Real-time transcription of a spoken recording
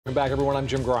Welcome back, everyone. I'm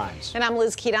Jim Grimes. And I'm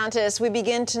Liz Kedantis. We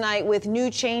begin tonight with new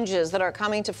changes that are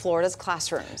coming to Florida's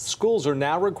classrooms. Schools are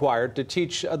now required to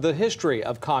teach the history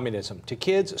of communism to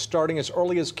kids starting as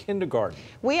early as kindergarten.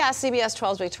 We asked CBS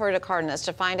 12's Victoria DeCardenas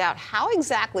to find out how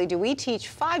exactly do we teach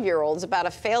 5-year-olds about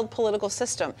a failed political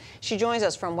system. She joins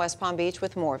us from West Palm Beach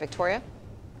with more. Victoria?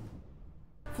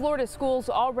 Florida schools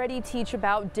already teach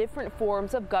about different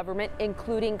forms of government,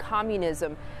 including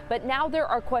communism. But now there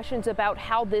are questions about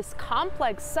how this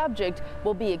complex subject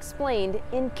will be explained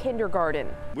in kindergarten.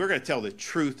 We're going to tell the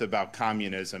truth about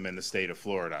communism in the state of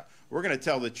Florida. We're going to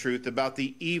tell the truth about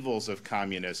the evils of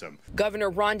communism. Governor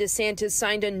Ron DeSantis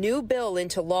signed a new bill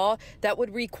into law that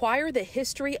would require the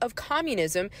history of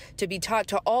communism to be taught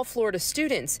to all Florida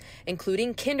students,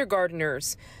 including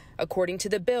kindergarteners. According to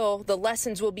the bill, the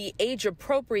lessons will be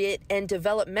age-appropriate and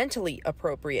developmentally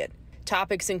appropriate.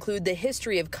 Topics include the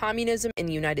history of communism in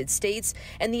the United States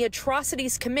and the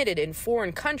atrocities committed in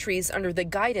foreign countries under the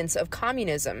guidance of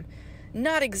communism.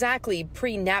 Not exactly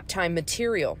pre-nap time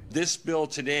material. This bill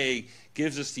today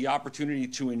gives us the opportunity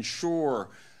to ensure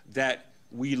that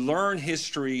we learn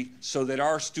history so that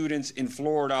our students in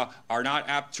Florida are not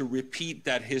apt to repeat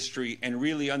that history and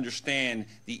really understand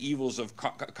the evils of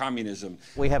communism.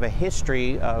 We have a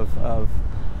history of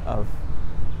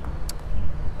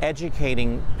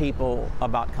educating people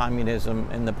about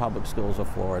communism in the public schools of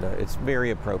Florida. It's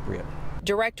very appropriate.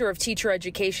 Director of Teacher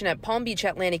Education at Palm Beach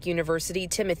Atlantic University,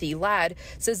 Timothy Ladd,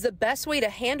 says the best way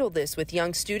to handle this with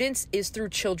young students is through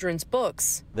children's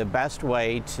books. The best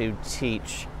way to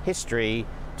teach history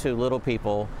to little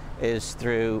people is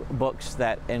through books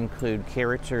that include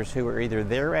characters who are either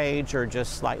their age or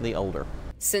just slightly older.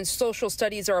 Since social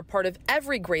studies are a part of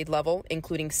every grade level,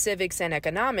 including civics and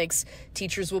economics,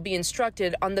 teachers will be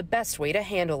instructed on the best way to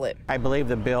handle it. I believe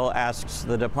the bill asks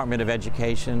the Department of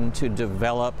Education to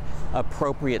develop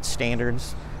appropriate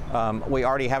standards. We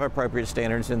already have appropriate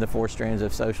standards in the 4 strands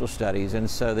of social studies, and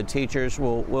so the teachers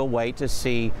will wait to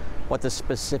see what the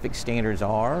specific standards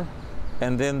are,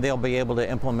 and then they'll be able to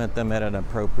implement them in an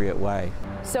appropriate way.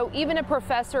 So even a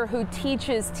professor who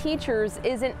teaches teachers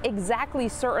isn't exactly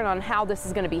certain on how this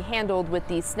is going to be handled with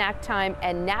the snack time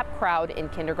and nap crowd in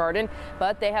kindergarten,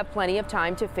 but they have plenty of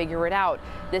time to figure it out.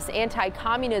 This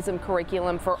anti-communism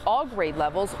curriculum for all grade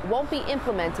levels won't be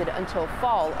implemented until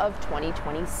fall of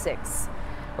 2026.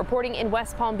 Reporting in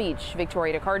West Palm Beach,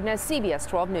 Victoria DeCardenas, CBS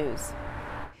 12 News.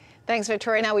 Thanks,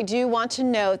 Victoria. Now, we do want to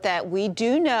note that we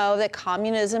do know that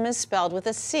communism is spelled with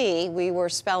a C. We were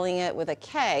spelling it with a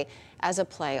K as a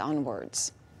play on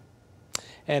words.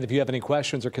 And if you have any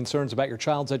questions or concerns about your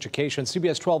child's education,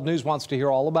 CBS 12 News wants to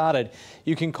hear all about it.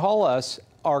 You can call us,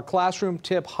 our Classroom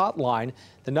Tip hotline,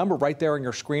 the number right there on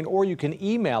your screen, or you can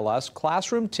email us,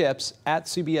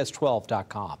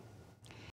 classroomtips@cbs12.com.